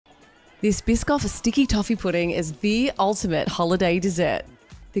This Biscoff Sticky Toffee Pudding is the ultimate holiday dessert.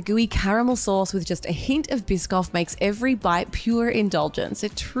 The gooey caramel sauce with just a hint of Biscoff makes every bite pure indulgence.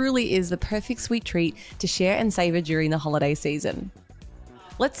 It truly is the perfect sweet treat to share and savor during the holiday season.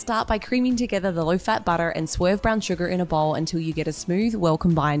 Let's start by creaming together the low-fat butter and Swerve brown sugar in a bowl until you get a smooth,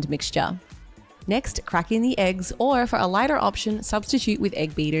 well-combined mixture. Next, crack in the eggs, or for a lighter option, substitute with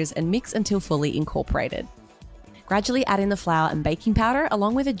egg beaters and mix until fully incorporated. Gradually add in the flour and baking powder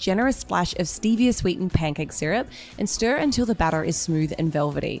along with a generous splash of stevia sweetened pancake syrup and stir until the batter is smooth and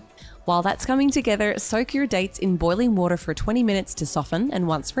velvety. While that's coming together, soak your dates in boiling water for 20 minutes to soften, and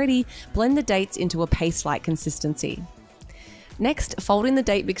once ready, blend the dates into a paste-like consistency. Next, fold in the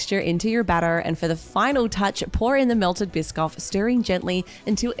date mixture into your batter, and for the final touch, pour in the melted Biscoff, stirring gently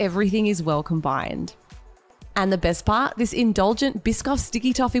until everything is well combined. And the best part, this indulgent Biscoff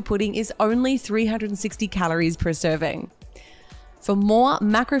Sticky Toffee Pudding is only 360 calories per serving. For more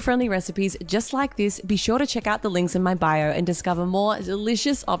macro-friendly recipes just like this, be sure to check out the links in my bio and discover more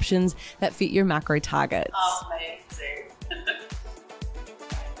delicious options that fit your macro targets. Amazing.